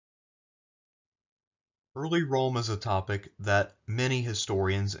Early Rome is a topic that many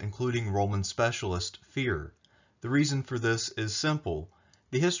historians, including Roman specialists, fear. The reason for this is simple.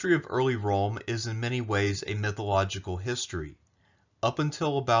 The history of early Rome is in many ways a mythological history. Up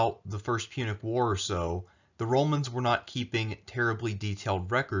until about the First Punic War or so, the Romans were not keeping terribly detailed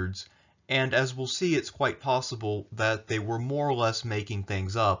records, and as we'll see, it's quite possible that they were more or less making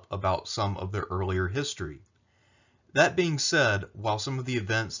things up about some of their earlier history. That being said, while some of the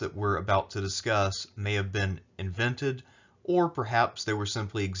events that we're about to discuss may have been invented, or perhaps they were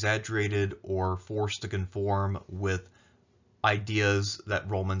simply exaggerated or forced to conform with ideas that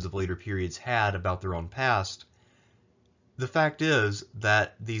Romans of later periods had about their own past, the fact is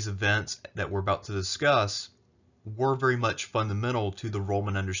that these events that we're about to discuss were very much fundamental to the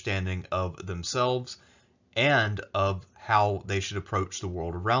Roman understanding of themselves and of how they should approach the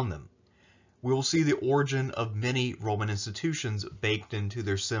world around them. We will see the origin of many Roman institutions baked into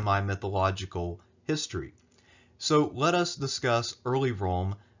their semi-mythological history. So let us discuss early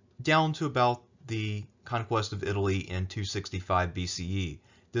Rome down to about the conquest of Italy in 265 BCE.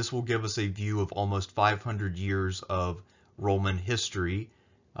 This will give us a view of almost 500 years of Roman history.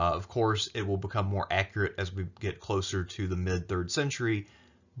 Of course, it will become more accurate as we get closer to the mid-3rd century,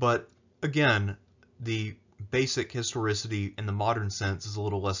 but again, the basic historicity in the modern sense is a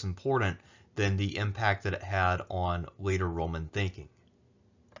little less important than the impact that it had on later Roman thinking.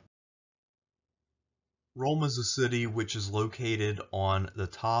 Rome is a city which is located on the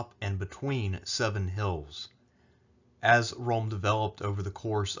top and between 7 hills. As Rome developed over the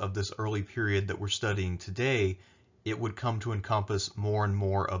course of this early period that we're studying today, it would come to encompass more and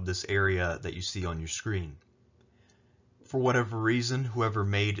more of this area that you see on your screen. For whatever reason, whoever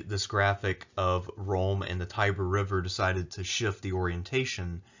made this graphic of Rome and the Tiber River decided to shift the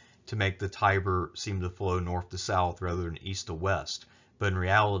orientation to make the Tiber seem to flow north to south rather than east to west. But in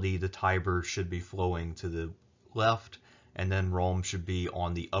reality, the Tiber should be flowing to the left, and then Rome should be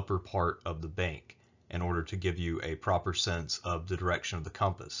on the upper part of the bank in order to give you a proper sense of the direction of the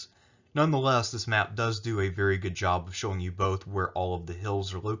compass. Nonetheless, this map does do a very good job of showing you both where all of the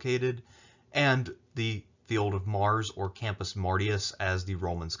hills are located and the Field of Mars, or Campus Martius as the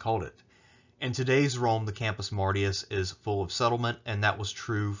Romans called it. In today's Rome, the Campus Martius is full of settlement, and that was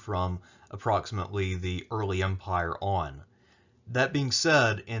true from approximately the early Empire on. That being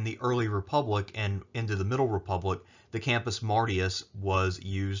said, in the early Republic and into the Middle Republic, the Campus Martius was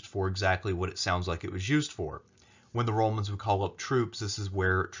used for exactly what it sounds like it was used for. When the Romans would call up troops, this is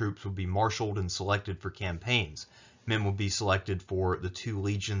where troops would be marshaled and selected for campaigns. Men would be selected for the 2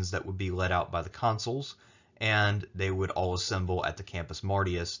 legions that would be led out by the consuls, and they would all assemble at the Campus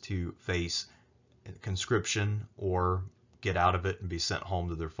Martius to face conscription or get out of it and be sent home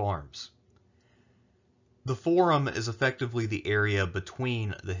to their farms. The Forum is effectively the area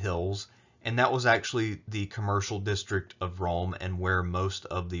between the hills, and that was actually the commercial district of Rome and where most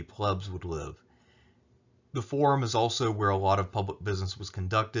of the plebs would live. The Forum is also where a lot of public business was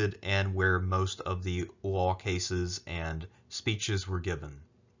conducted and where most of the law cases and speeches were given.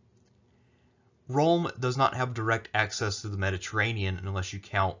 Rome does not have direct access to the Mediterranean unless you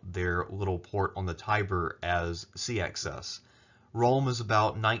count their little port on the Tiber as sea access. Rome is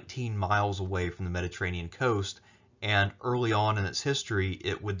about 19 miles away from the Mediterranean coast, and early on in its history,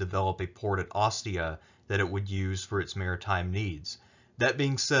 it would develop a port at Ostia that it would use for its maritime needs. That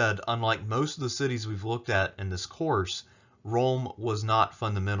being said, unlike most of the cities we've looked at in this course, Rome was not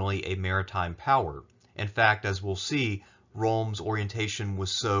fundamentally a maritime power. In fact, as we'll see, Rome's orientation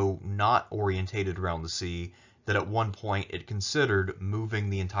was so not orientated around the sea that at one point it considered moving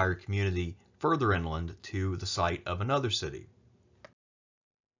the entire community further inland to the site of another city.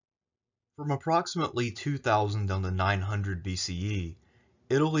 From approximately 2000 down to 900 BCE,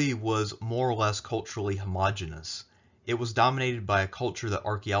 Italy was more or less culturally homogeneous. It was dominated by a culture that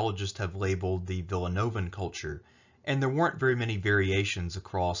archaeologists have labeled the Villanovan culture, and there weren't very many variations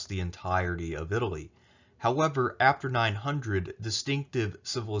across the entirety of Italy. However, after 900, distinctive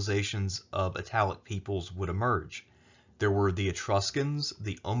civilizations of Italic peoples would emerge. There were the Etruscans,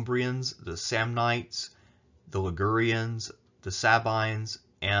 the Umbrians, the Samnites, the Ligurians, the Sabines,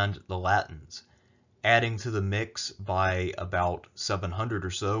 and the Latins. Adding to the mix by about 700 or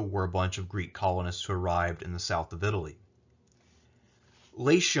so were a bunch of Greek colonists who arrived in the south of Italy.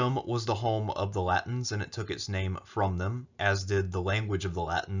 Latium was the home of the Latins, and it took its name from them, as did the language of the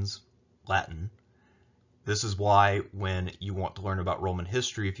Latins, Latin. This is why when you want to learn about Roman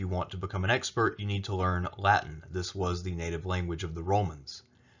history, if you want to become an expert, you need to learn Latin. This was the native language of the Romans.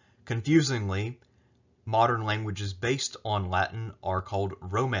 Confusingly, modern languages based on Latin are called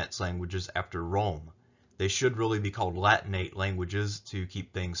Romance languages after Rome. They should really be called Latinate languages to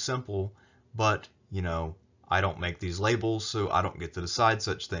keep things simple, but, I don't make these labels, so I don't get to decide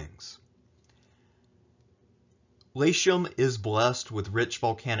such things. Latium is blessed with rich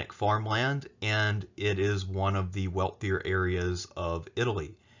volcanic farmland, and it is one of the wealthier areas of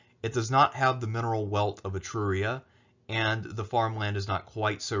Italy. It does not have the mineral wealth of Etruria, and the farmland is not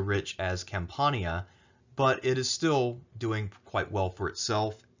quite so rich as Campania, but it is still doing quite well for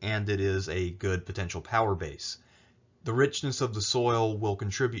itself, and it is a good potential power base. The richness of the soil will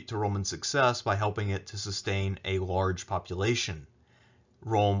contribute to Roman success by helping it to sustain a large population.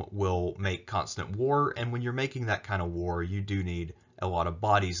 Rome will make constant war, and when you're making that kind of war, you do need a lot of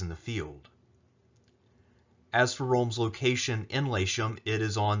bodies in the field. As for Rome's location in Latium, it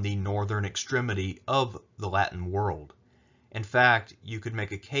is on the northern extremity of the Latin world. In fact, you could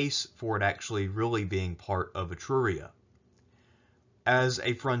make a case for it actually really being part of Etruria. As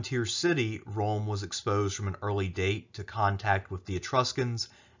a frontier city, Rome was exposed from an early date to contact with the Etruscans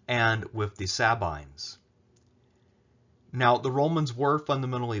and with the Sabines. Now, the Romans were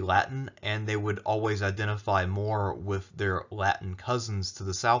fundamentally Latin, and they would always identify more with their Latin cousins to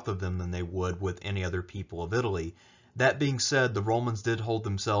the south of them than they would with any other people of Italy. That being said, the Romans did hold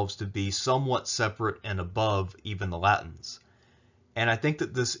themselves to be somewhat separate and above even the Latins. And I think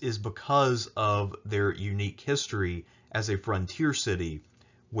that this is because of their unique history as a frontier city,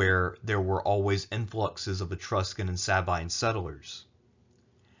 where there were always influxes of Etruscan and Sabine settlers.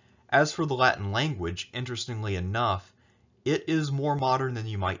 As for the Latin language, interestingly enough, it is more modern than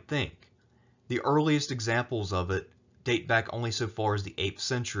you might think. The earliest examples of it date back only so far as the 8th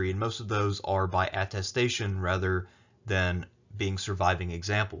century, and most of those are by attestation rather than being surviving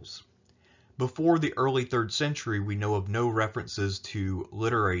examples. Before the early 3rd century, we know of no references to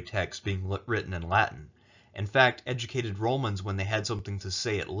literary texts being written in Latin. In fact, educated Romans, when they had something to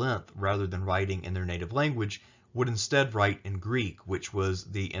say at length rather than writing in their native language, would instead write in Greek, which was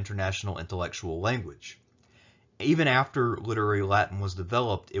the international intellectual language. Even after literary Latin was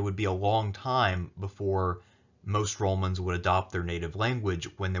developed, it would be a long time before most Romans would adopt their native language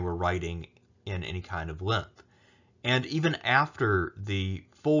when they were writing in any kind of length. And even after the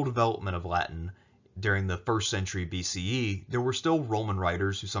full development of Latin during the 1st century BCE, there were still Roman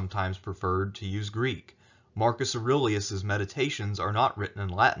writers who sometimes preferred to use Greek. Marcus Aurelius's Meditations are not written in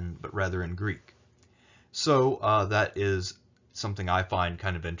Latin, but rather in Greek. So that is something I find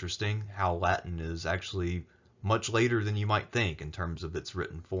kind of interesting, how Latin is actually much later than you might think in terms of its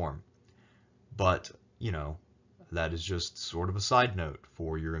written form. But, that is just sort of a side note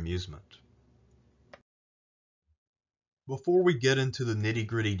for your amusement. Before we get into the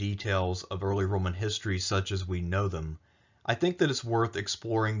nitty-gritty details of early Roman history such as we know them, I think that it's worth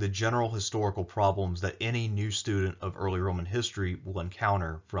exploring the general historical problems that any new student of early Roman history will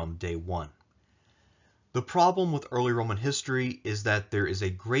encounter from day one. The problem with early Roman history is that there is a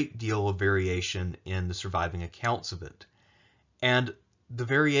great deal of variation in the surviving accounts of it. And the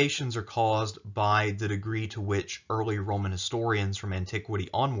variations are caused by the degree to which early Roman historians from antiquity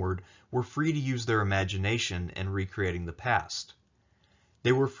onward were free to use their imagination in recreating the past.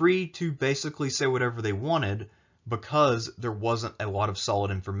 They were free to basically say whatever they wanted because there wasn't a lot of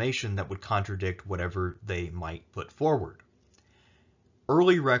solid information that would contradict whatever they might put forward.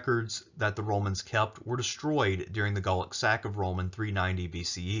 Early records that the Romans kept were destroyed during the Gallic sack of Rome in 390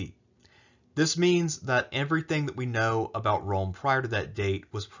 BCE. This means that everything that we know about Rome prior to that date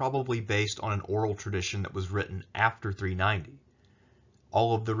was probably based on an oral tradition that was written after 390.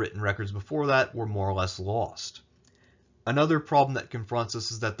 All of the written records before that were more or less lost. Another problem that confronts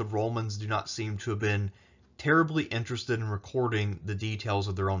us is that the Romans do not seem to have been terribly interested in recording the details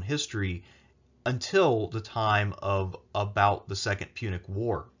of their own history until the time of about the Second Punic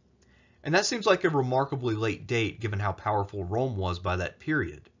War. And that seems like a remarkably late date given how powerful Rome was by that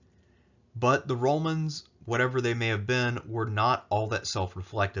period. But the Romans, whatever they may have been, were not all that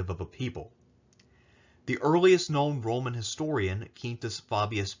self-reflective of a people. The earliest known Roman historian, Quintus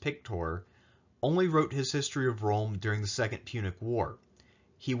Fabius Pictor, only wrote his history of Rome during the Second Punic War.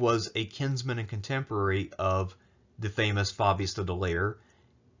 He was a kinsman and contemporary of the famous Fabius the Delayer,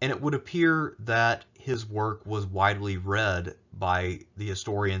 and it would appear that his work was widely read by the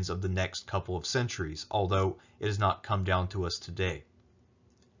historians of the next couple of centuries, although it has not come down to us today.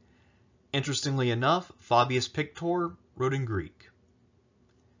 Interestingly enough, Fabius Pictor wrote in Greek.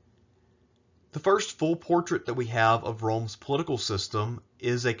 The first full portrait that we have of Rome's political system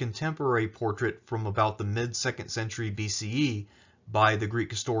is a contemporary portrait from about the mid-2nd century BCE by the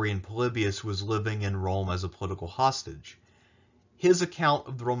Greek historian Polybius, who was living in Rome as a political hostage. His account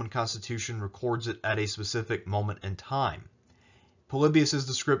of the Roman constitution records it at a specific moment in time. Polybius's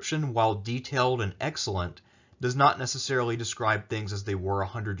description, while detailed and excellent, does not necessarily describe things as they were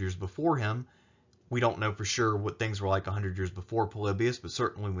 100 years before him. We don't know for sure what things were like 100 years before Polybius, but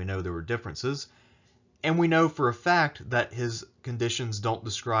certainly we know there were differences. And we know for a fact that his conditions don't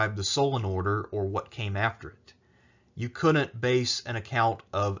describe the Solon order or what came after it. You couldn't base an account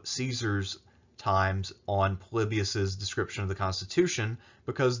of Caesar's times on Polybius's description of the Constitution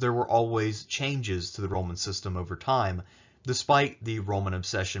because there were always changes to the Roman system over time, despite the Roman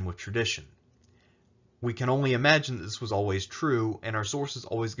obsession with tradition. We can only imagine that this was always true, and our sources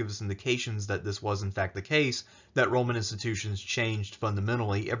always give us indications that this was in fact the case, that Roman institutions changed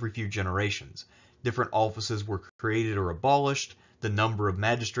fundamentally every few generations. Different offices were created or abolished, the number of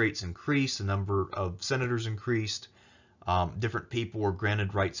magistrates increased, the number of senators increased, different people were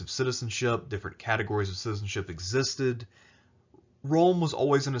granted rights of citizenship, different categories of citizenship existed. Rome was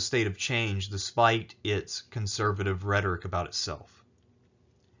always in a state of change despite its conservative rhetoric about itself.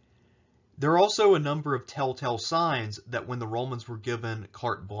 There are also a number of telltale signs that when the Romans were given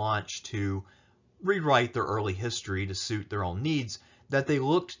carte blanche to rewrite their early history to suit their own needs, that they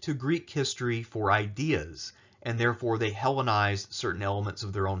looked to Greek history for ideas, and therefore they Hellenized certain elements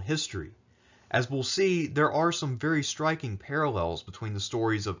of their own history. As we'll see, there are some very striking parallels between the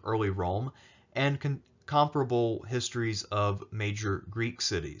stories of early Rome and comparable histories of major Greek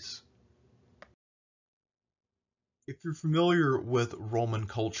cities. If you're familiar with Roman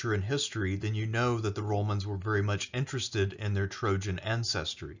culture and history, then you know that the Romans were very much interested in their Trojan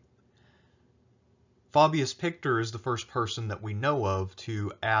ancestry. Fabius Pictor is the first person that we know of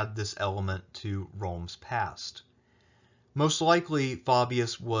to add this element to Rome's past. Most likely,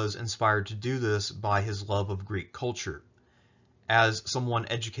 Fabius was inspired to do this by his love of Greek culture. As someone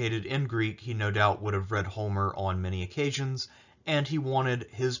educated in Greek, he no doubt would have read Homer on many occasions, and he wanted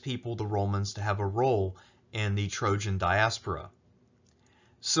his people, the Romans, to have a role in the Trojan diaspora.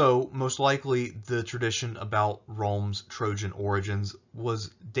 So, most likely, the tradition about Rome's Trojan origins was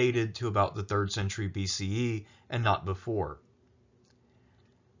dated to about the 3rd century BCE and not before.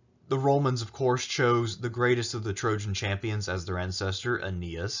 The Romans, of course, chose the greatest of the Trojan champions as their ancestor,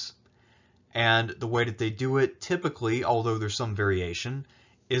 Aeneas. And the way that they do it, typically, although there's some variation,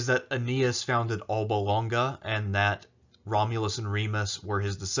 is that Aeneas founded Alba Longa and that Romulus and Remus were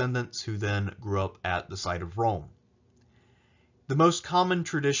his descendants who then grew up at the site of Rome. The most common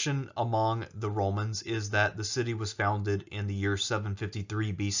tradition among the Romans is that the city was founded in the year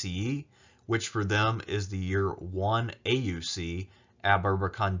 753 BCE, which for them is the year 1 AUC, ab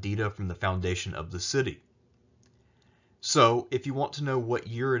urbe condita, from the foundation of the city. So, if you want to know what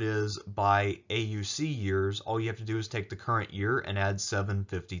year it is by AUC years, all you have to do is take the current year and add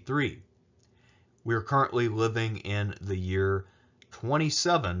 753. We are currently living in the year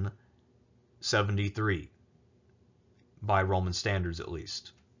 2773. By Roman standards at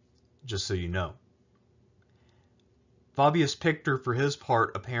least, just so you know. Fabius Pictor, for his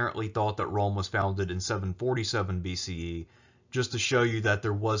part, apparently thought that Rome was founded in 747 BCE, just to show you that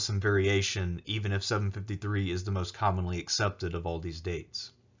there was some variation, even if 753 is the most commonly accepted of all these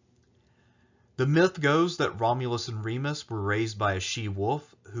dates. The myth goes that Romulus and Remus were raised by a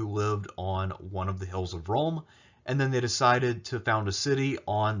she-wolf who lived on one of the hills of Rome, and then they decided to found a city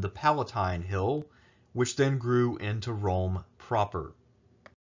on the Palatine Hill, which then grew into Rome proper.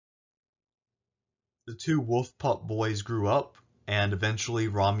 The two wolf pup boys grew up, and eventually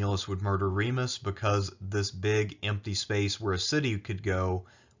Romulus would murder Remus because this big empty space where a city could go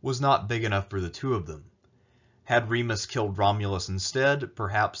was not big enough for the two of them. Had Remus killed Romulus instead,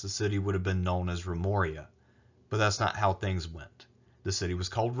 perhaps the city would have been known as Remoria, but that's not how things went. The city was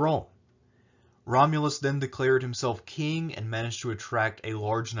called Rome. Romulus then declared himself king and managed to attract a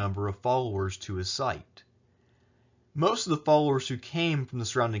large number of followers to his site. Most of the followers who came from the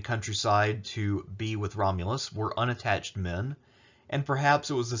surrounding countryside to be with Romulus were unattached men, and perhaps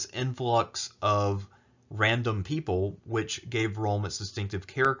it was this influx of random people which gave Rome its distinctive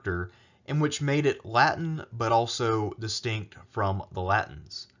character and which made it Latin but also distinct from the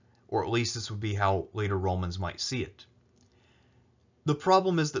Latins, or at least this would be how later Romans might see it. The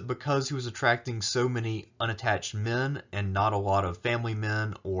problem is that because he was attracting so many unattached men and not a lot of family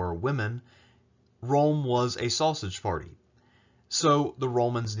men or women, Rome was a sausage party. So the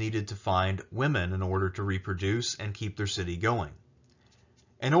Romans needed to find women in order to reproduce and keep their city going.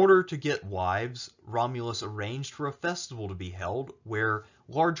 In order to get wives, Romulus arranged for a festival to be held where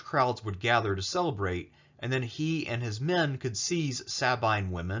large crowds would gather to celebrate, and then he and his men could seize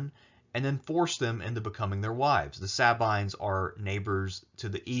Sabine women and then force them into becoming their wives. The Sabines are neighbors to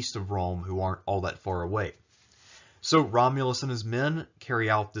the east of Rome who aren't all that far away. So Romulus and his men carry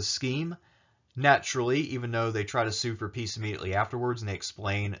out this scheme. Naturally, even though they try to sue for peace immediately afterwards and they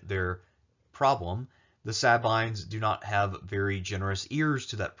explain their problem, The Sabines do not have very generous ears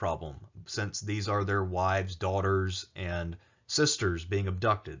to that problem, since these are their wives, daughters, and sisters being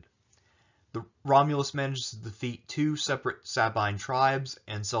abducted. Romulus manages to defeat 2 separate Sabine tribes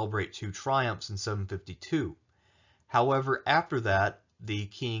and celebrate 2 triumphs in 752. However, after that, the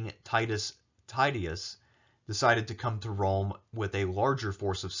king Titus Titius decided to come to Rome with a larger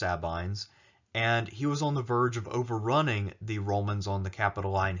force of Sabines, and he was on the verge of overrunning the Romans on the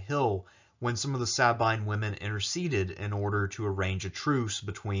Capitoline Hill when some of the Sabine women interceded in order to arrange a truce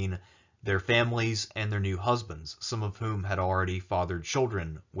between their families and their new husbands, some of whom had already fathered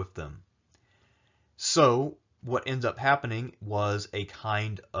children with them. So what ends up happening was a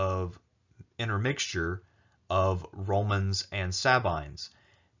kind of intermixture of Romans and Sabines.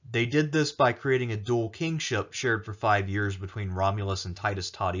 They did this by creating a dual kingship shared for 5 years between Romulus and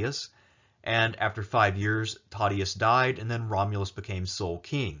Titus Tatius, and after 5 years, Tatius died, and then Romulus became sole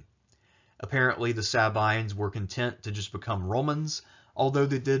king. Apparently, the Sabines were content to just become Romans, although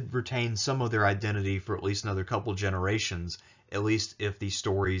they did retain some of their identity for at least another couple generations, at least if the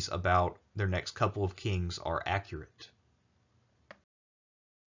stories about their next couple of kings are accurate.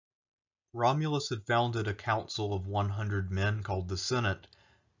 Romulus had founded a council of 100 men called the Senate,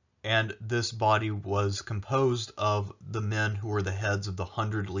 and this body was composed of the men who were the heads of the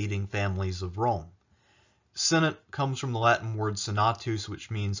 100 leading families of Rome. Senate comes from the Latin word senatus, which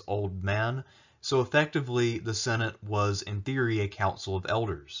means old man, so effectively the Senate was in theory a council of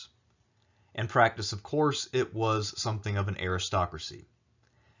elders. In practice, of course, it was something of an aristocracy.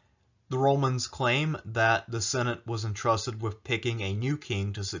 The Romans claim that the Senate was entrusted with picking a new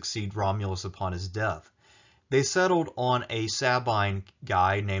king to succeed Romulus upon his death. They settled on a Sabine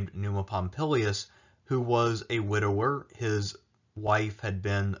guy named Numa Pompilius, who was a widower. His wife had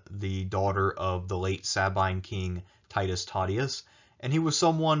been the daughter of the late Sabine king Titus Tatius, and he was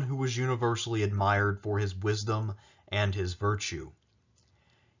someone who was universally admired for his wisdom and his virtue.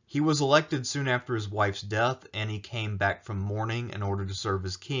 He was elected soon after his wife's death, and he came back from mourning in order to serve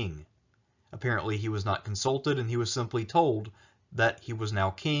as king. Apparently he was not consulted, and he was simply told that he was now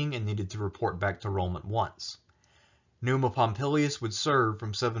king and needed to report back to Rome at once. Numa Pompilius would serve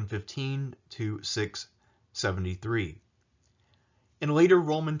from 715 to 673. In later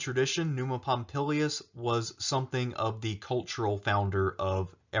Roman tradition, Numa Pompilius was something of the cultural founder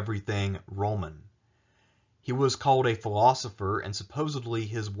of everything Roman. He was called a philosopher, and supposedly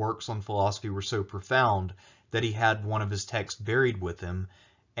his works on philosophy were so profound that he had one of his texts buried with him,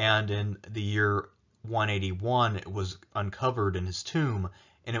 and in the year 181 it was uncovered in his tomb,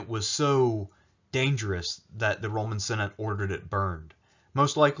 and it was so dangerous that the Roman Senate ordered it burned.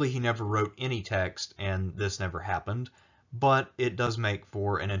 Most likely he never wrote any text, and this never happened, but it does make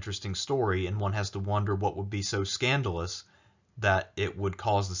for an interesting story, and one has to wonder what would be so scandalous that it would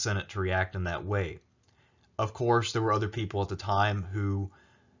cause the Senate to react in that way. Of course, there were other people at the time who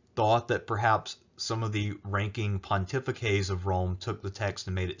thought that perhaps some of the ranking pontifices of Rome took the text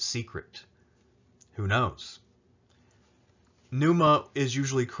and made it secret. Who knows? Numa is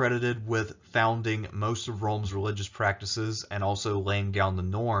usually credited with founding most of Rome's religious practices and also laying down the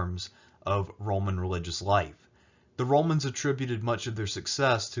norms of Roman religious life. The Romans attributed much of their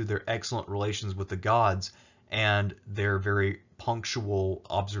success to their excellent relations with the gods and their very punctual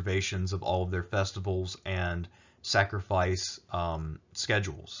observations of all of their festivals and sacrifice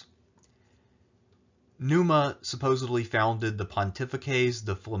schedules. Numa supposedly founded the Pontifices,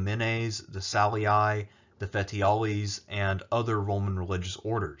 the Flamines, the Salii, the Fetiales, and other Roman religious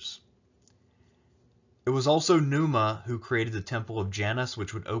orders. It was also Numa who created the Temple of Janus,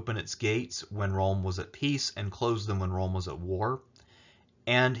 which would open its gates when Rome was at peace and close them when Rome was at war.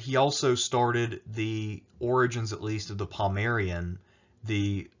 And he also started the origins, at least, of the Palmarium,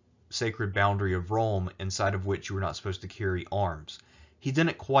 the sacred boundary of Rome, inside of which you were not supposed to carry arms. He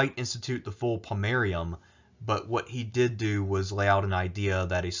didn't quite institute the full Palmarium, but what he did do was lay out an idea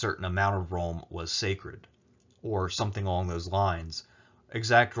that a certain amount of Rome was sacred, or something along those lines.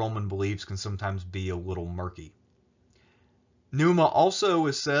 Exact Roman beliefs can sometimes be a little murky. Numa also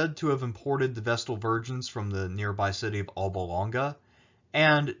is said to have imported the Vestal Virgins from the nearby city of Alba Longa,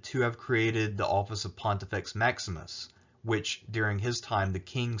 and to have created the office of Pontifex Maximus, which during his time the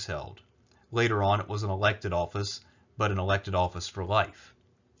kings held. Later on it was an elected office, but an elected office for life.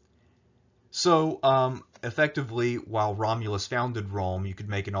 So, effectively, while Romulus founded Rome, you could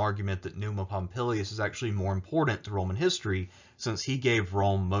make an argument that Numa Pompilius is actually more important to Roman history, since he gave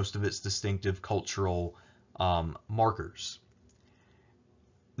Rome most of its distinctive cultural markers.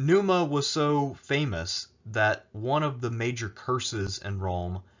 Numa was so famous that one of the major curses in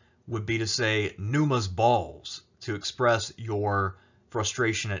Rome would be to say Numa's balls to express your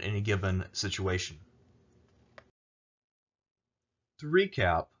frustration at any given situation. To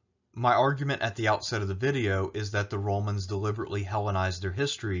recap, my argument at the outset of the video is that the Romans deliberately Hellenized their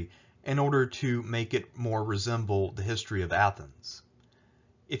history in order to make it more resemble the history of Athens.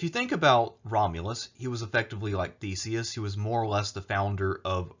 If you think about Romulus, he was effectively like Theseus. He was more or less the founder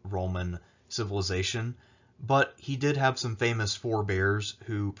of Roman civilization, but he did have some famous forebears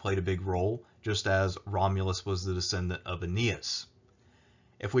who played a big role, just as Romulus was the descendant of Aeneas.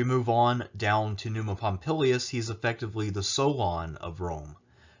 If we move on down to Numa Pompilius, he's effectively the Solon of Rome.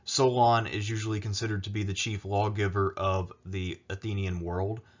 Solon is usually considered to be the chief lawgiver of the Athenian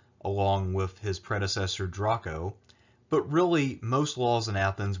world, along with his predecessor Draco, but really most laws in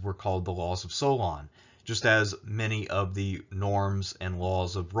Athens were called the laws of Solon, just as many of the norms and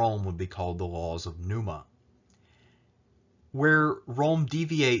laws of Rome would be called the laws of Numa. Where Rome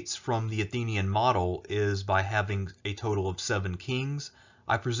deviates from the Athenian model is by having a total of 7 kings.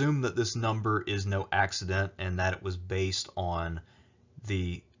 I presume that this number is no accident and that it was based on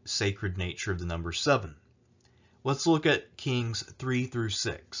the sacred nature of the number 7. Let's look at kings 3 through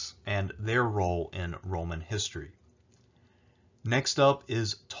 6 and their role in Roman history. Next up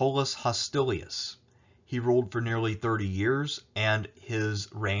is Tullus Hostilius. He ruled for nearly 30 years, and his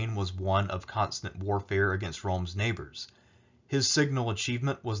reign was one of constant warfare against Rome's neighbors. His signal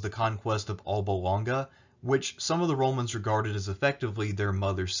achievement was the conquest of Alba Longa, which some of the Romans regarded as effectively their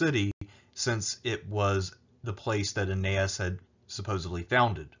mother city, since it was the place that Aeneas had supposedly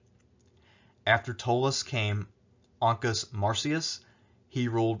founded. After Tullus came Ancus Marcius. He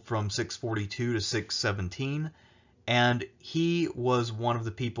ruled from 642 to 617, and he was one of the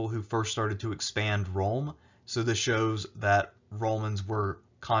people who first started to expand Rome, so this shows that Romans were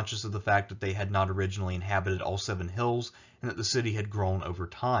conscious of the fact that they had not originally inhabited all 7 hills, and that the city had grown over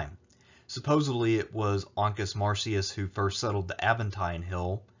time. Supposedly it was Ancus Marcius who first settled the Aventine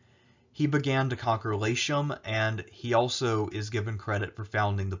Hill. He began to conquer Latium, and he also is given credit for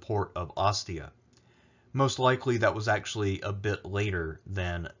founding the port of Ostia. Most likely that was actually a bit later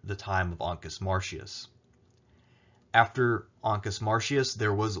than the time of Ancus Marcius. After Ancus Marcius,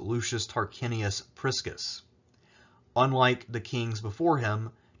 there was Lucius Tarquinius Priscus. Unlike the kings before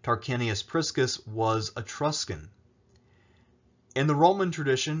him, Tarquinius Priscus was Etruscan. In the Roman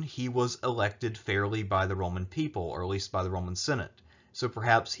tradition, he was elected fairly by the Roman people, or at least by the Roman Senate. So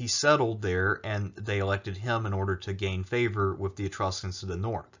perhaps he settled there and they elected him in order to gain favor with the Etruscans to the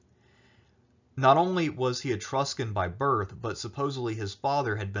north. Not only was he Etruscan by birth, but supposedly his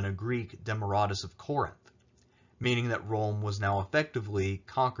father had been a Greek Demaratus of Corinth, meaning that Rome was now effectively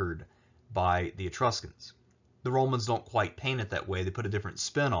conquered by the Etruscans. The Romans don't quite paint it that way, they put a different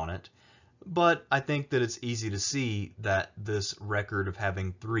spin on it, but I think that it's easy to see that this record of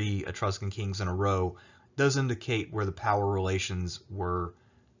having 3 Etruscan kings in a row does indicate where the power relations were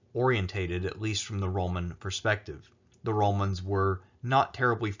orientated, at least from the Roman perspective. The Romans were not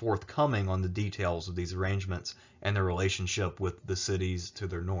terribly forthcoming on the details of these arrangements and their relationship with the cities to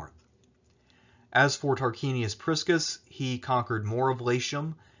their north. As for Tarquinius Priscus, he conquered more of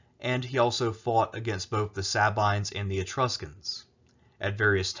Latium, and he also fought against both the Sabines and the Etruscans at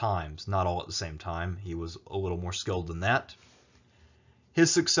various times, not all at the same time. He was a little more skilled than that. His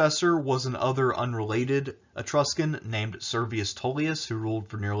successor was another unrelated Etruscan named Servius Tullius, who ruled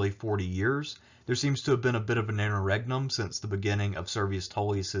for nearly 40 years. There seems to have been a bit of an interregnum since the beginning of Servius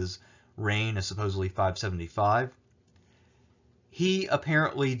Tullius's reign is supposedly 575. He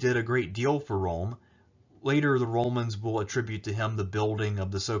apparently did a great deal for Rome. Later, the Romans will attribute to him the building of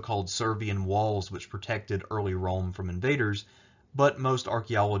the so-called Servian walls, which protected early Rome from invaders, but most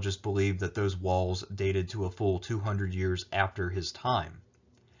archaeologists believe that those walls dated to a full 200 years after his time.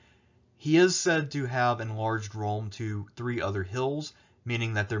 He is said to have enlarged Rome to 3 other hills,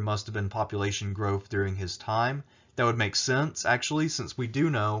 meaning that there must have been population growth during his time. That would make sense, actually, since we do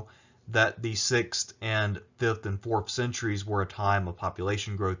know that the 6th and 5th and 4th centuries were a time of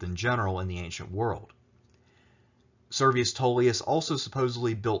population growth in general in the ancient world. Servius Tullius also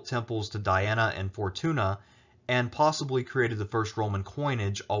supposedly built temples to Diana and Fortuna, and possibly created the first Roman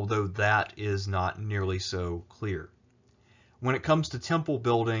coinage, although that is not nearly so clear. When it comes to temple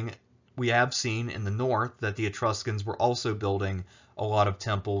building, we have seen in the north that the Etruscans were also building a lot of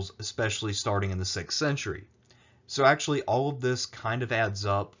temples, especially starting in the 6th century. So actually all of this kind of adds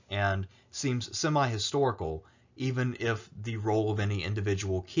up and seems semi-historical, even if the role of any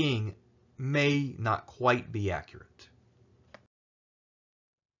individual king may not quite be accurate.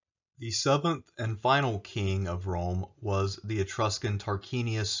 The 7th and final king of Rome was the Etruscan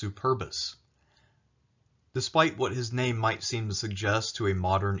Tarquinius Superbus. Despite what his name might seem to suggest to a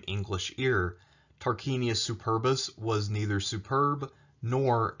modern English ear, Tarquinius Superbus was neither superb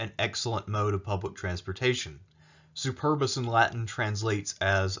nor an excellent mode of public transportation. Superbus in Latin translates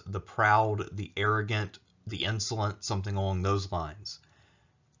as the proud, the arrogant, the insolent, something along those lines.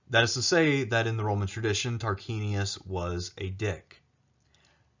 That is to say that in the Roman tradition, Tarquinius was a dick.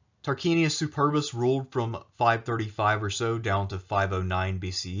 Tarquinius Superbus ruled from 535 or so down to 509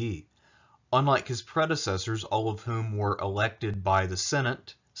 BCE. Unlike his predecessors, all of whom were elected by the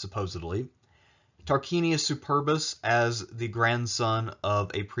Senate, supposedly, Tarquinius Superbus, as the grandson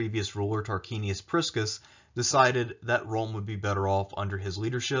of a previous ruler, Tarquinius Priscus, decided that Rome would be better off under his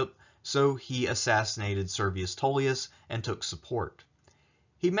leadership, so he assassinated Servius Tullius and took support.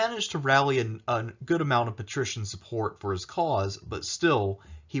 He managed to rally a good amount of patrician support for his cause, but still,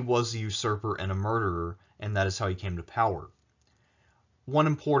 he was a usurper and a murderer, and that is how he came to power. One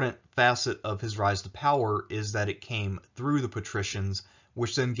important facet of his rise to power is that it came through the patricians,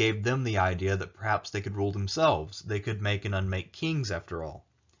 which then gave them the idea that perhaps they could rule themselves. They could make and unmake kings, after all.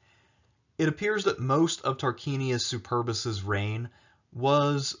 It appears that most of Tarquinius Superbus's reign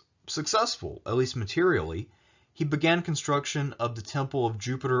was successful, at least materially. He began construction of the Temple of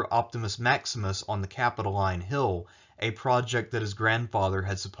Jupiter Optimus Maximus on the Capitoline Hill, a project that his grandfather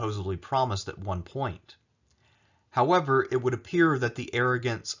had supposedly promised at one point. However, it would appear that the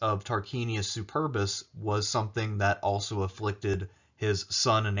arrogance of Tarquinius Superbus was something that also afflicted his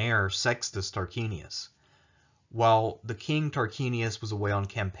son and heir, Sextus Tarquinius. While the king Tarquinius was away on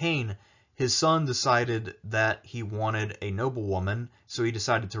campaign, his son decided that he wanted a noblewoman, so he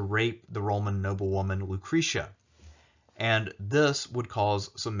decided to rape the Roman noblewoman Lucretia. And this would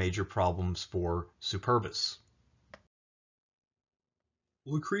cause some major problems for Superbus.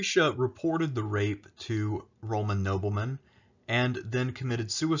 Lucretia reported the rape to Roman noblemen and then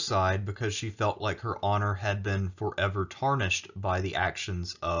committed suicide because she felt like her honor had been forever tarnished by the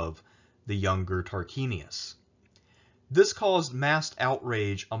actions of the younger Tarquinius. This caused mass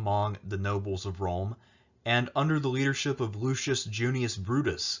outrage among the nobles of Rome, and under the leadership of Lucius Junius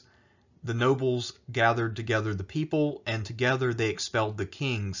Brutus, the nobles gathered together the people, and together they expelled the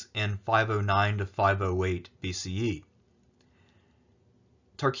kings in 509 to 508 BCE.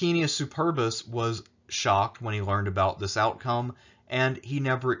 Tarquinius Superbus was shocked when he learned about this outcome, and he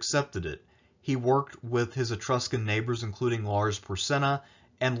never accepted it. He worked with his Etruscan neighbors, including Lars Porsena,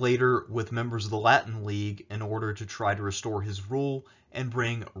 and later with members of the Latin League in order to try to restore his rule and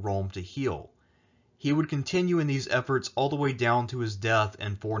bring Rome to heel. He would continue in these efforts all the way down to his death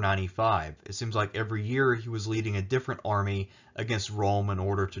in 495. It seems like every year he was leading a different army against Rome in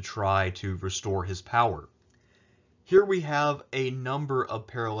order to try to restore his power. Here we have a number of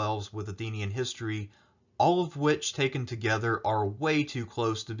parallels with Athenian history, all of which taken together are way too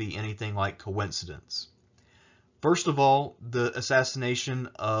close to be anything like coincidence. First of all, the assassination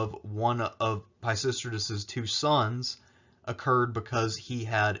of one of Pisistratus's two sons occurred because he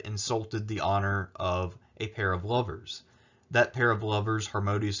had insulted the honor of a pair of lovers. That pair of lovers,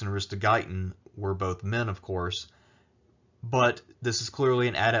 Harmodius and Aristogeiton, were both men, of course, but this is clearly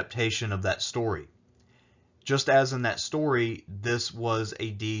an adaptation of that story. Just as in that story, this was a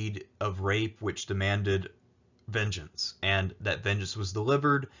deed of rape which demanded vengeance, and that vengeance was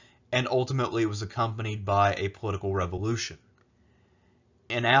delivered, and ultimately it was accompanied by a political revolution.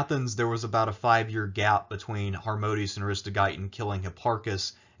 In Athens, there was about a 5-year gap between Harmodius and Aristogeiton killing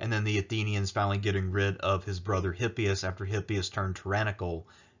Hipparchus, and then the Athenians finally getting rid of his brother Hippias after Hippias turned tyrannical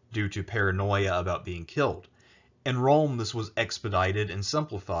due to paranoia about being killed. In Rome, this was expedited and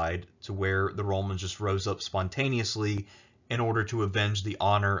simplified to where the Romans just rose up spontaneously in order to avenge the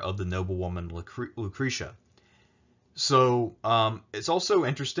honor of the noblewoman Lucretia. So it's also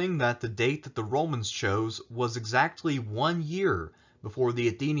interesting that the date that the Romans chose was exactly 1 year before the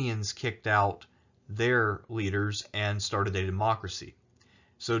Athenians kicked out their leaders and started a democracy.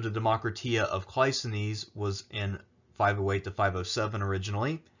 So the Democratia of Cleisthenes was in 508 to 507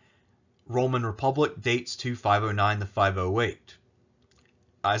 originally. Roman Republic dates to 509 to 508.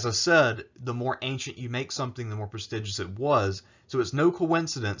 As I said, the more ancient you make something, the more prestigious it was. So it's no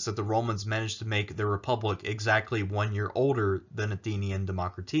coincidence that the Romans managed to make their republic exactly 1 year older than Athenian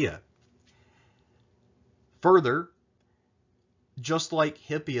Democratia. Further, just like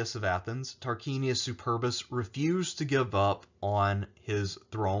Hippias of Athens, Tarquinius Superbus refused to give up on his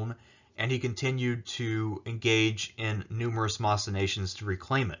throne, and he continued to engage in numerous machinations to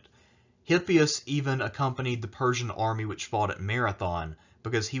reclaim it. Hippias even accompanied the Persian army which fought at Marathon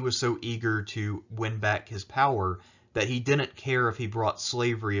because he was so eager to win back his power that he didn't care if he brought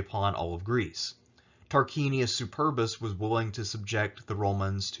slavery upon all of Greece. Tarquinius Superbus was willing to subject the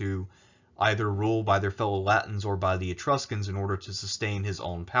Romans to either rule by their fellow Latins or by the Etruscans in order to sustain his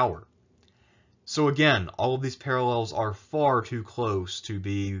own power. So again, all of these parallels are far too close to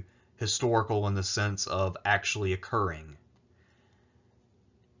be historical in the sense of actually occurring.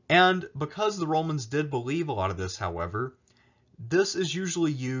 And because the Romans did believe a lot of this, however, this is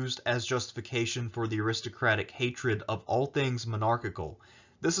usually used as justification for the aristocratic hatred of all things monarchical.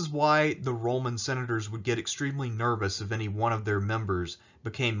 This is why the Roman senators would get extremely nervous if any one of their members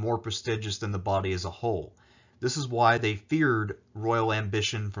became more prestigious than the body as a whole. This is why they feared royal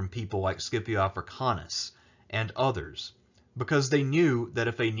ambition from people like Scipio Africanus and others, because they knew that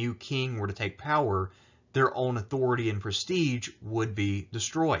if a new king were to take power, their own authority and prestige would be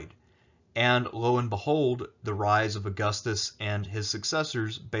destroyed. And lo and behold, the rise of Augustus and his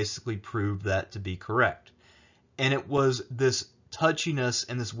successors basically proved that to be correct. And it was this touchiness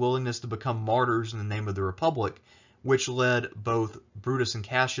and this willingness to become martyrs in the name of the Republic which led both Brutus and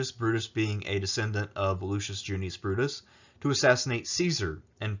Cassius, Brutus being a descendant of Lucius Junius Brutus, to assassinate Caesar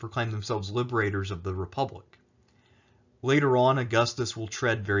and proclaim themselves liberators of the Republic. Later on, Augustus will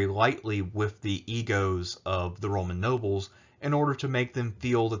tread very lightly with the egos of the Roman nobles in order to make them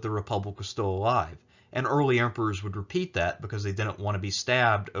feel that the Republic was still alive. And early emperors would repeat that because they didn't want to be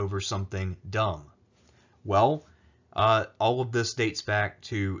stabbed over something dumb. Well, all of this dates back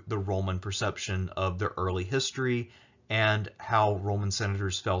to the Roman perception of their early history and how Roman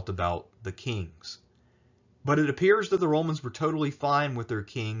senators felt about the kings. But it appears that the Romans were totally fine with their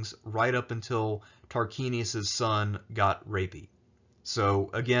kings right up until Tarquinius' son got rapey. So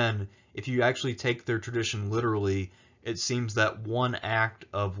again, if you actually take their tradition literally, it seems that one act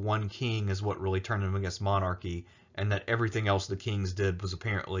of one king is what really turned them against monarchy, and that everything else the kings did was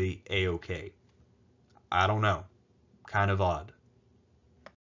apparently a-okay. I don't know. Kind of odd.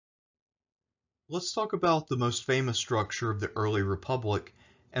 Let's talk about the most famous structure of the early republic,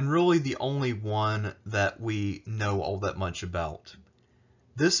 and really the only one that we know all that much about.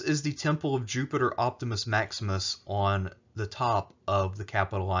 This is the Temple of Jupiter Optimus Maximus on the top of the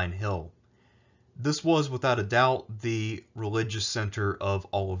Capitoline Hill. This was, without a doubt, the religious center of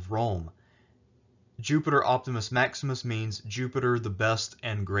all of Rome. Jupiter Optimus Maximus means Jupiter the best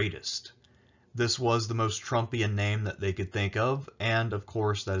and greatest. This was the most Trumpian name that they could think of, and of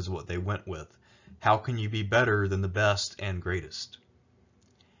course that is what they went with. How can you be better than the best and greatest?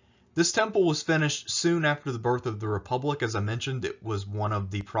 This temple was finished soon after the birth of the Republic. As I mentioned, it was one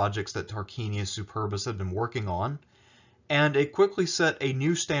of the projects that Tarquinius Superbus had been working on, and it quickly set a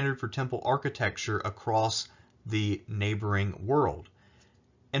new standard for temple architecture across the neighboring world.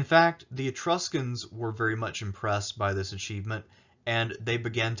 In fact, the Etruscans were very much impressed by this achievement, and they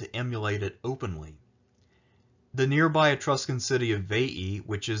began to emulate it openly. The nearby Etruscan city of Veii,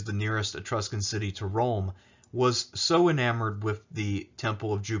 which is the nearest Etruscan city to Rome, was so enamored with the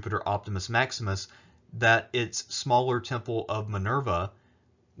Temple of Jupiter Optimus Maximus that its smaller Temple of Minerva,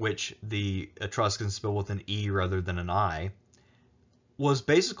 which the Etruscans spell with an E rather than an I, was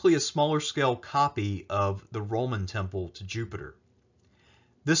basically a smaller scale copy of the Roman temple to Jupiter.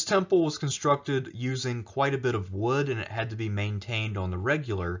 This temple was constructed using quite a bit of wood, and it had to be maintained on the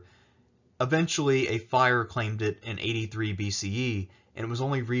regular. Eventually, a fire claimed it in 83 BCE, and it was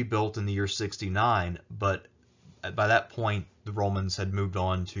only rebuilt in the year 69, but by that point, the Romans had moved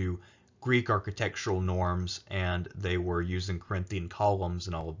on to Greek architectural norms, and they were using Corinthian columns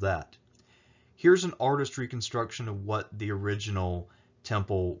and all of that. Here's an artist reconstruction of what the original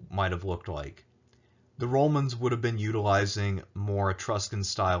temple might have looked like. The Romans would have been utilizing more Etruscan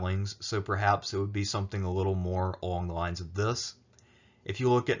stylings, so perhaps it would be something a little more along the lines of this. If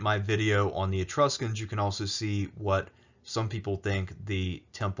you look at my video on the Etruscans, you can also see what some people think the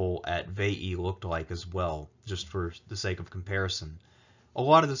temple at Veii looked like as well, just for the sake of comparison. A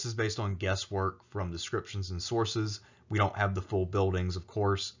lot of this is based on guesswork from descriptions and sources. We don't have the full buildings, of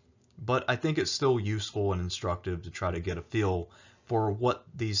course, but I think it's still useful and instructive to try to get a feel for what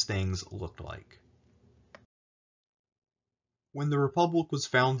these things looked like. When the Republic was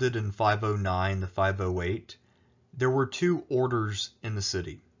founded in 509 to 508, there were two orders in the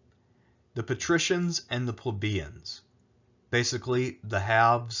city, the patricians and the plebeians, basically the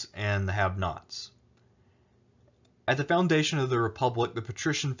haves and the have-nots. At the foundation of the Republic, the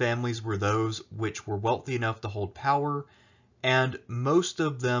patrician families were those which were wealthy enough to hold power, and most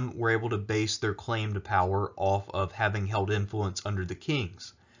of them were able to base their claim to power off of having held influence under the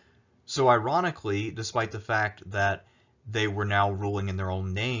kings. So ironically, despite the fact that they were now ruling in their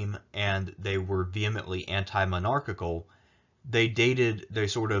own name and they were vehemently anti-monarchical, they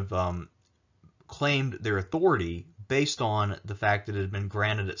sort of claimed their authority based on the fact that it had been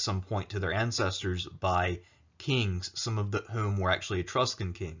granted at some point to their ancestors by kings, some of whom were actually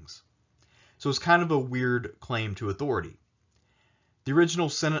Etruscan kings. So it's kind of a weird claim to authority. The original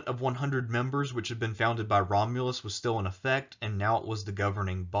Senate of 100 members, which had been founded by Romulus, was still in effect, and now it was the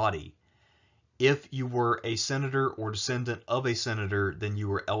governing body. If you were a senator or descendant of a senator, then you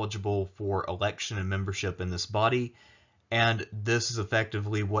were eligible for election and membership in this body, and this is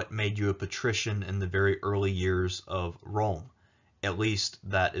effectively what made you a patrician in the very early years of Rome. At least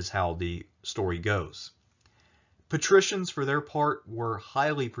that is how the story goes. Patricians, for their part, were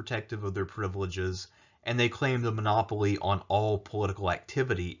highly protective of their privileges, and they claimed a monopoly on all political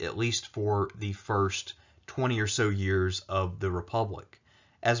activity, at least for the first 20 or so years of the Republic.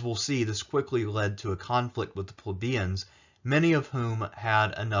 As we'll see, this quickly led to a conflict with the plebeians, many of whom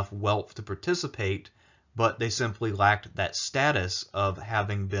had enough wealth to participate, but they simply lacked that status of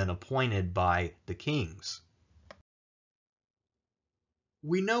having been appointed by the kings.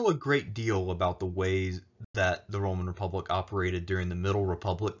 We know a great deal about the ways that the Roman Republic operated during the Middle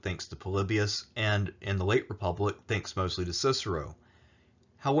Republic thanks to Polybius, and in the Late Republic thanks mostly to Cicero.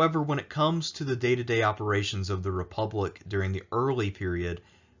 However, when it comes to the day-to-day operations of the Republic during the early period,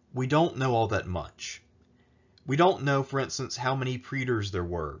 we don't know all that much. We don't know, for instance, how many praetors there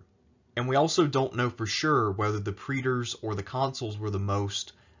were, and we also don't know for sure whether the praetors or the consuls were the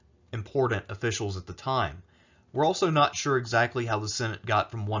most important officials at the time. We're also not sure exactly how the Senate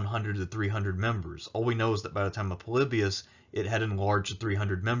got from 100 to 300 members. All we know is that by the time of Polybius, it had enlarged to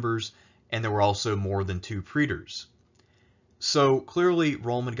 300 members, and there were also more than 2 praetors. So clearly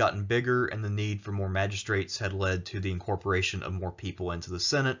Rome had gotten bigger, and the need for more magistrates had led to the incorporation of more people into the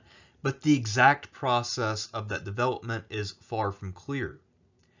Senate, but the exact process of that development is far from clear.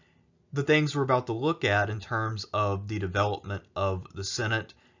 The things we're about to look at in terms of the development of the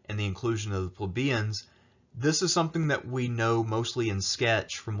Senate and the inclusion of the plebeians, this is something that we know mostly in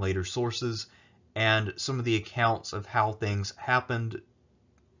sketch from later sources, and some of the accounts of how things happened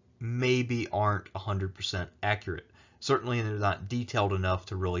maybe aren't 100% accurate. Certainly they're not detailed enough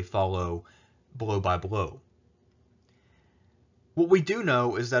to really follow blow by blow. What we do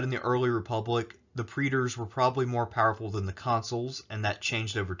know is that in the early Republic, the praetors were probably more powerful than the consuls, and that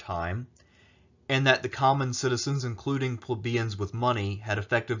changed over time, and that the common citizens, including plebeians with money, had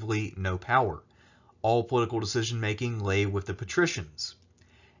effectively no power. All political decision-making lay with the patricians.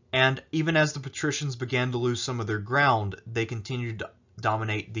 And even as the patricians began to lose some of their ground, they continued to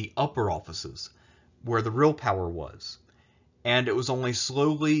dominate the upper offices, where the real power was. And it was only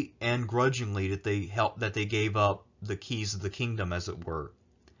slowly and grudgingly that they gave up the keys of the kingdom, as it were.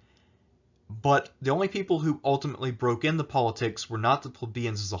 But the only people who ultimately broke into politics were not the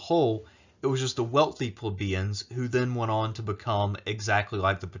plebeians as a whole, it was just the wealthy plebeians who then went on to become exactly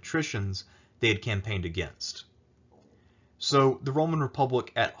like the patricians they had campaigned against. So the Roman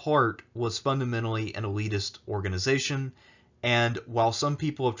Republic at heart was fundamentally an elitist organization, and while some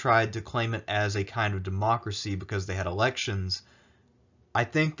people have tried to claim it as a kind of democracy because they had elections, I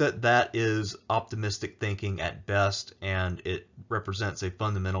think that that is optimistic thinking at best, and it represents a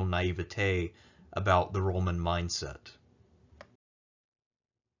fundamental naivete about the Roman mindset.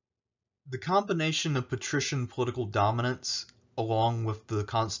 The combination of patrician political dominance, along with the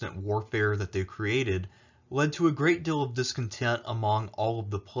constant warfare that they created, led to a great deal of discontent among all of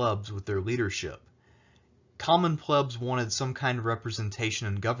the plebs with their leadership. Common plebs wanted some kind of representation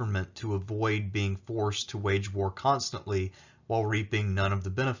in government to avoid being forced to wage war constantly while reaping none of the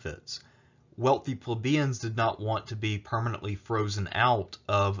benefits. Wealthy plebeians did not want to be permanently frozen out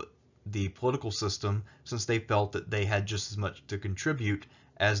of the political system, since they felt that they had just as much to contribute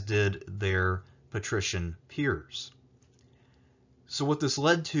as did their patrician peers. So what this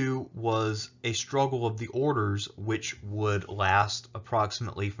led to was a struggle of the orders, which would last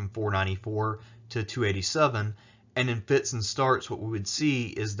approximately from 494 to 287, and in fits and starts what we would see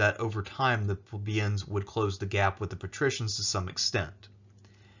is that over time the plebeians would close the gap with the patricians to some extent.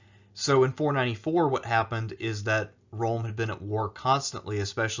 So in 494 what happened is that Rome had been at war constantly,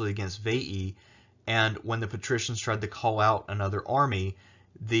 especially against Veii, and when the patricians tried to call out another army,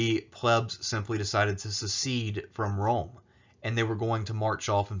 the plebs simply decided to secede from Rome, and they were going to march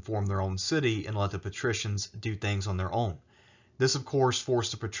off and form their own city and let the patricians do things on their own. This, of course,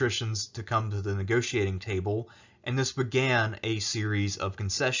 forced the patricians to come to the negotiating table, and this began a series of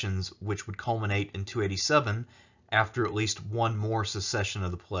concessions which would culminate in 287 after at least one more secession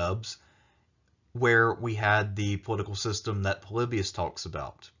of the plebs, where we had the political system that Polybius talks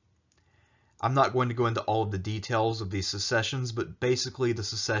about. I'm not going to go into all of the details of these secessions, but basically the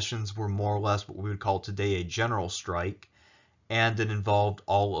secessions were more or less what we would call today a general strike, and it involved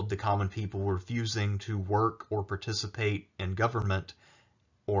all of the common people refusing to work or participate in government,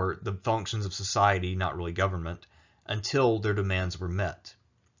 or the functions of society, not really government, until their demands were met.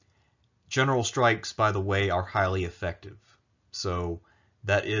 General strikes, by the way, are highly effective. So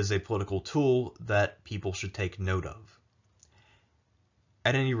that is a political tool that people should take note of.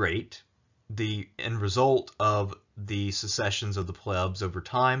 At any rate, the end result of the secessions of the plebs over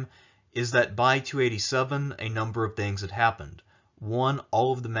time is that by 287, a number of things had happened. One,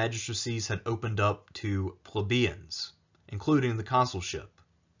 all of the magistracies had opened up to plebeians, including the consulship.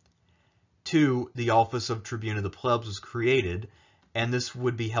 Two, the office of tribune of the plebs was created, and this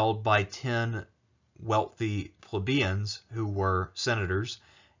would be held by 10 wealthy plebeians who were senators,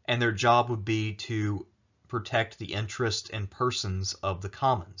 and their job would be to protect the interests and persons of the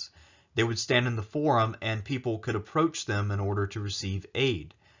commons. They would stand in the forum, and people could approach them in order to receive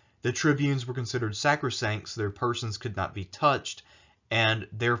aid. The tribunes were considered sacrosanct, so their persons could not be touched, and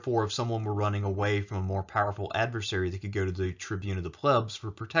therefore if someone were running away from a more powerful adversary, they could go to the tribune of the plebs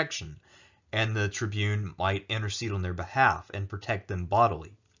for protection, and the tribune might intercede on their behalf and protect them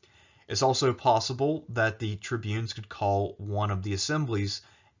bodily. It's also possible that the tribunes could call one of the assemblies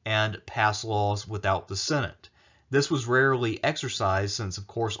and pass laws without the Senate. This was rarely exercised since, of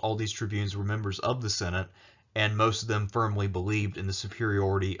course, all these tribunes were members of the Senate, and most of them firmly believed in the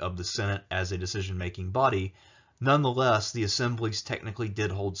superiority of the Senate as a decision-making body. Nonetheless, the assemblies technically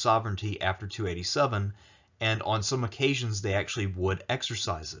did hold sovereignty after 287, and on some occasions they actually would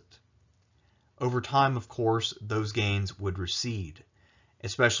exercise it. Over time, of course, those gains would recede,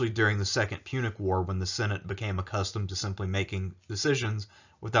 especially during the Second Punic War, when the Senate became accustomed to simply making decisions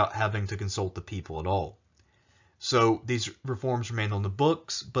without having to consult the people at all. So these reforms remained on the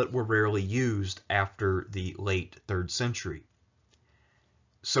books, but were rarely used after the late 3rd century.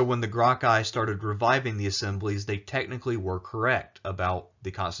 So when the Gracchi started reviving the assemblies, they technically were correct about the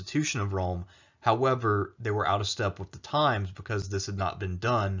Constitution of Rome. However, they were out of step with the times because this had not been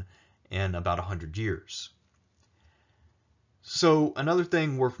done in about 100 years. So another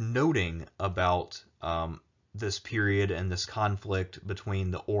thing worth noting about this period and this conflict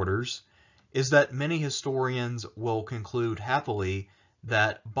between the orders is that many historians will conclude happily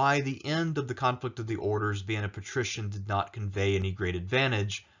that by the end of the conflict of the orders, being a patrician did not convey any great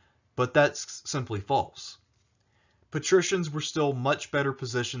advantage, but that's simply false. Patricians were still much better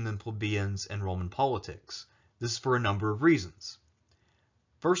positioned than plebeians in Roman politics. This is for a number of reasons.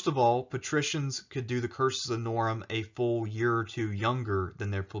 First of all, patricians could do the cursus honorum a full year or two younger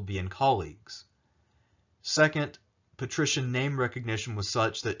than their plebeian colleagues. Second, patrician name recognition was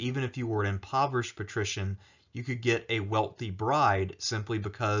such that even if you were an impoverished patrician, you could get a wealthy bride simply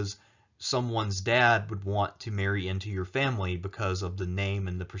because someone's dad would want to marry into your family because of the name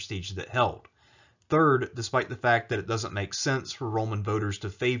and the prestige that it held. Third, despite the fact that it doesn't make sense for Roman voters to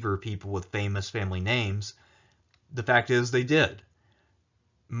favor people with famous family names, the fact is they did.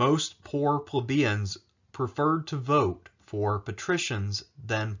 Most poor plebeians preferred to vote for patricians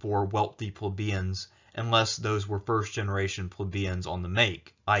than for wealthy plebeians, unless those were first-generation plebeians on the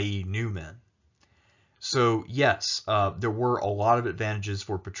make, i.e. new men. So yes, there were a lot of advantages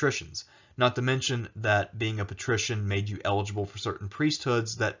for patricians, not to mention that being a patrician made you eligible for certain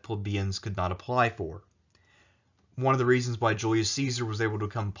priesthoods that plebeians could not apply for. One of the reasons why Julius Caesar was able to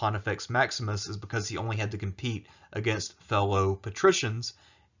become Pontifex Maximus is because he only had to compete against fellow patricians,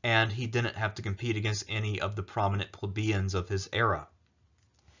 and he didn't have to compete against any of the prominent plebeians of his era.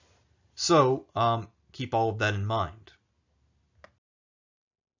 So, keep all of that in mind.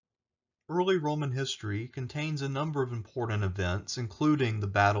 Early Roman history contains a number of important events, including the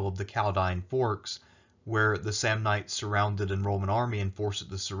Battle of the Caudine Forks, where the Samnites surrounded a Roman army and forced it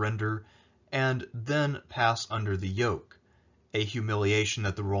to surrender, and then pass under the yoke, a humiliation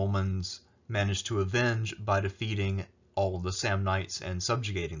that the Romans managed to avenge by defeating all of the Samnites and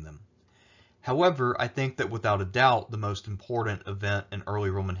subjugating them. However, I think that without a doubt the most important event in early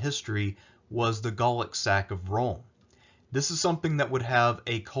Roman history was the Gallic sack of Rome. This is something that would have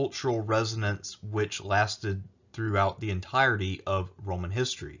a cultural resonance which lasted throughout the entirety of Roman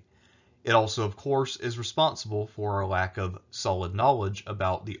history. It also, of course, is responsible for our lack of solid knowledge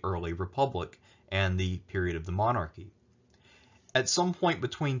about the early Republic and the period of the monarchy. At some point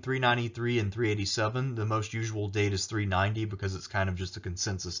between 393 and 387, the most usual date is 390 because it's kind of just a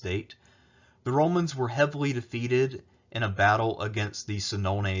consensus date, the Romans were heavily defeated in a battle against the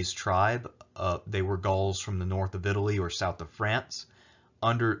Senones tribe. They were Gauls from the north of Italy or south of France,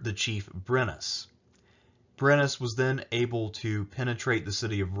 under the chief Brennus. Brennus was then able to penetrate the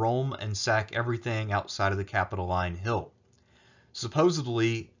city of Rome and sack everything outside of the Capitoline Hill.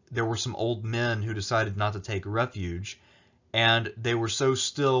 Supposedly, there were some old men who decided not to take refuge, and they were so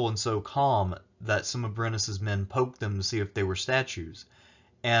still and so calm that some of Brennus's men poked them to see if they were statues.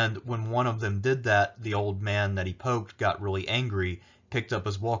 And when one of them did that, the old man that he poked got really angry, picked up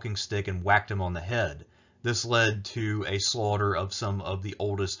his walking stick and whacked him on the head. This led to a slaughter of some of the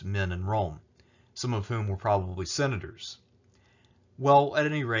oldest men in Rome, some of whom were probably senators. Well, at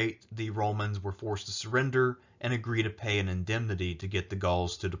any rate, the Romans were forced to surrender and agree to pay an indemnity to get the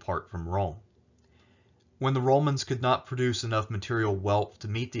Gauls to depart from Rome. When the Romans could not produce enough material wealth to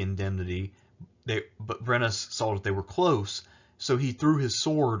meet the indemnity, but Brennus saw that they were close, so he threw his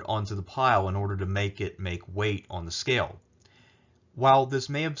sword onto the pile in order to make it make weight on the scale. While this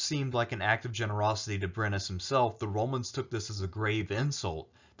may have seemed like an act of generosity to Brennus himself, the Romans took this as a grave insult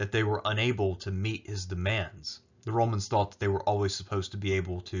that they were unable to meet his demands. The Romans thought that they were always supposed to be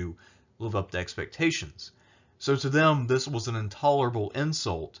able to live up to expectations. So to them, this was an intolerable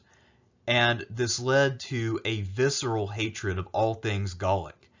insult, and this led to a visceral hatred of all things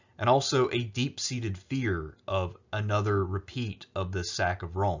Gallic, and also a deep-seated fear of another repeat of this sack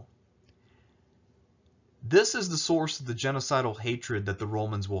of Rome. This is the source of the genocidal hatred that the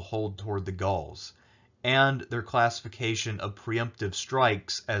Romans will hold toward the Gauls, and their classification of preemptive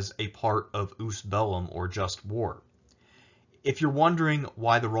strikes as a part of us bellum, or just war. If you're wondering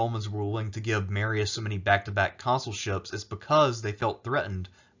why the Romans were willing to give Marius so many back-to-back consulships, it's because they felt threatened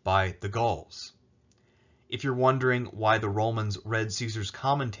by the Gauls. If you're wondering why the Romans read Caesar's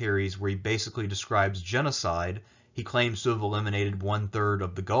commentaries where he basically describes genocide, he claims to have eliminated 1/3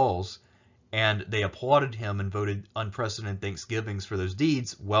 of the Gauls, and they applauded him and voted unprecedented thanksgivings for those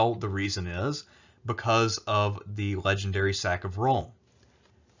deeds, well, the reason is because of the legendary sack of Rome.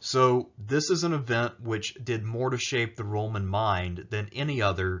 So this is an event which did more to shape the Roman mind than any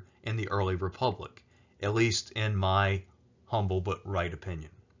other in the early Republic, at least in my humble but right opinion.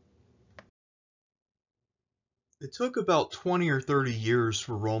 It took about 20 or 30 years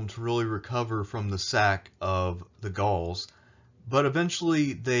for Rome to really recover from the sack of the Gauls, but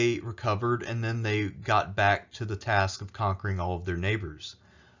eventually they recovered, and then they got back to the task of conquering all of their neighbors.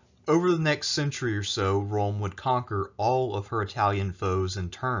 Over the next century or so, Rome would conquer all of her Italian foes in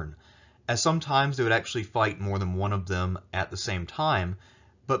turn, as sometimes they would actually fight more than one of them at the same time,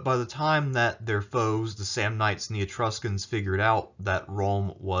 but by the time that their foes, the Samnites and the Etruscans, figured out that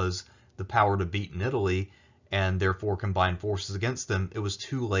Rome was the power to beat in Italy, and therefore combined forces against them, it was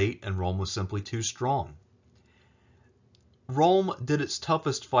too late and Rome was simply too strong. Rome did its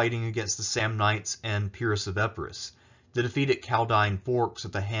toughest fighting against the Samnites and Pyrrhus of Epirus. The defeat at Caldine Forks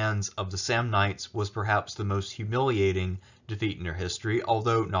at the hands of the Samnites was perhaps the most humiliating defeat in their history,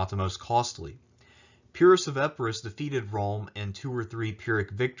 although not the most costly. Pyrrhus of Epirus defeated Rome in 2 or 3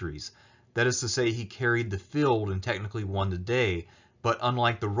 Pyrrhic victories. That is to say, he carried the field and technically won the day, but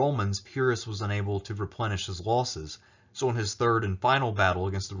unlike the Romans, Pyrrhus was unable to replenish his losses, so in his third and final battle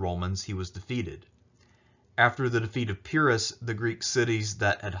against the Romans, he was defeated. After the defeat of Pyrrhus, the Greek cities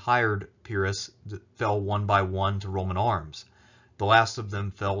that had hired Pyrrhus fell one by one to Roman arms. The last of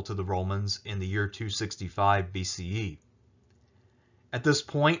them fell to the Romans in the year 265 BCE. At this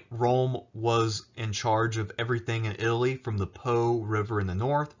point, Rome was in charge of everything in Italy from the Po River in the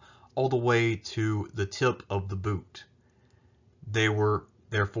north all the way to the tip of the boot. They were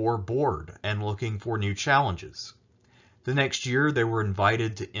therefore bored and looking for new challenges. The next year, they were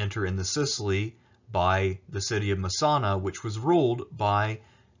invited to enter into Sicily by the city of Messana, which was ruled by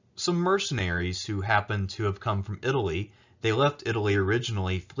some mercenaries who happened to have come from Italy. They left Italy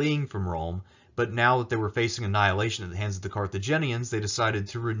originally, fleeing from Rome, but now that they were facing annihilation at the hands of the Carthaginians, they decided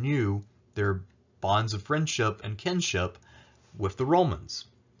to renew their bonds of friendship and kinship with the Romans.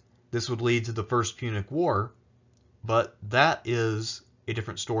 This would lead to the First Punic War, but that is a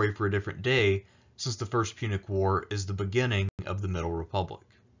different story for a different day, since the First Punic War is the beginning of the Middle Republic.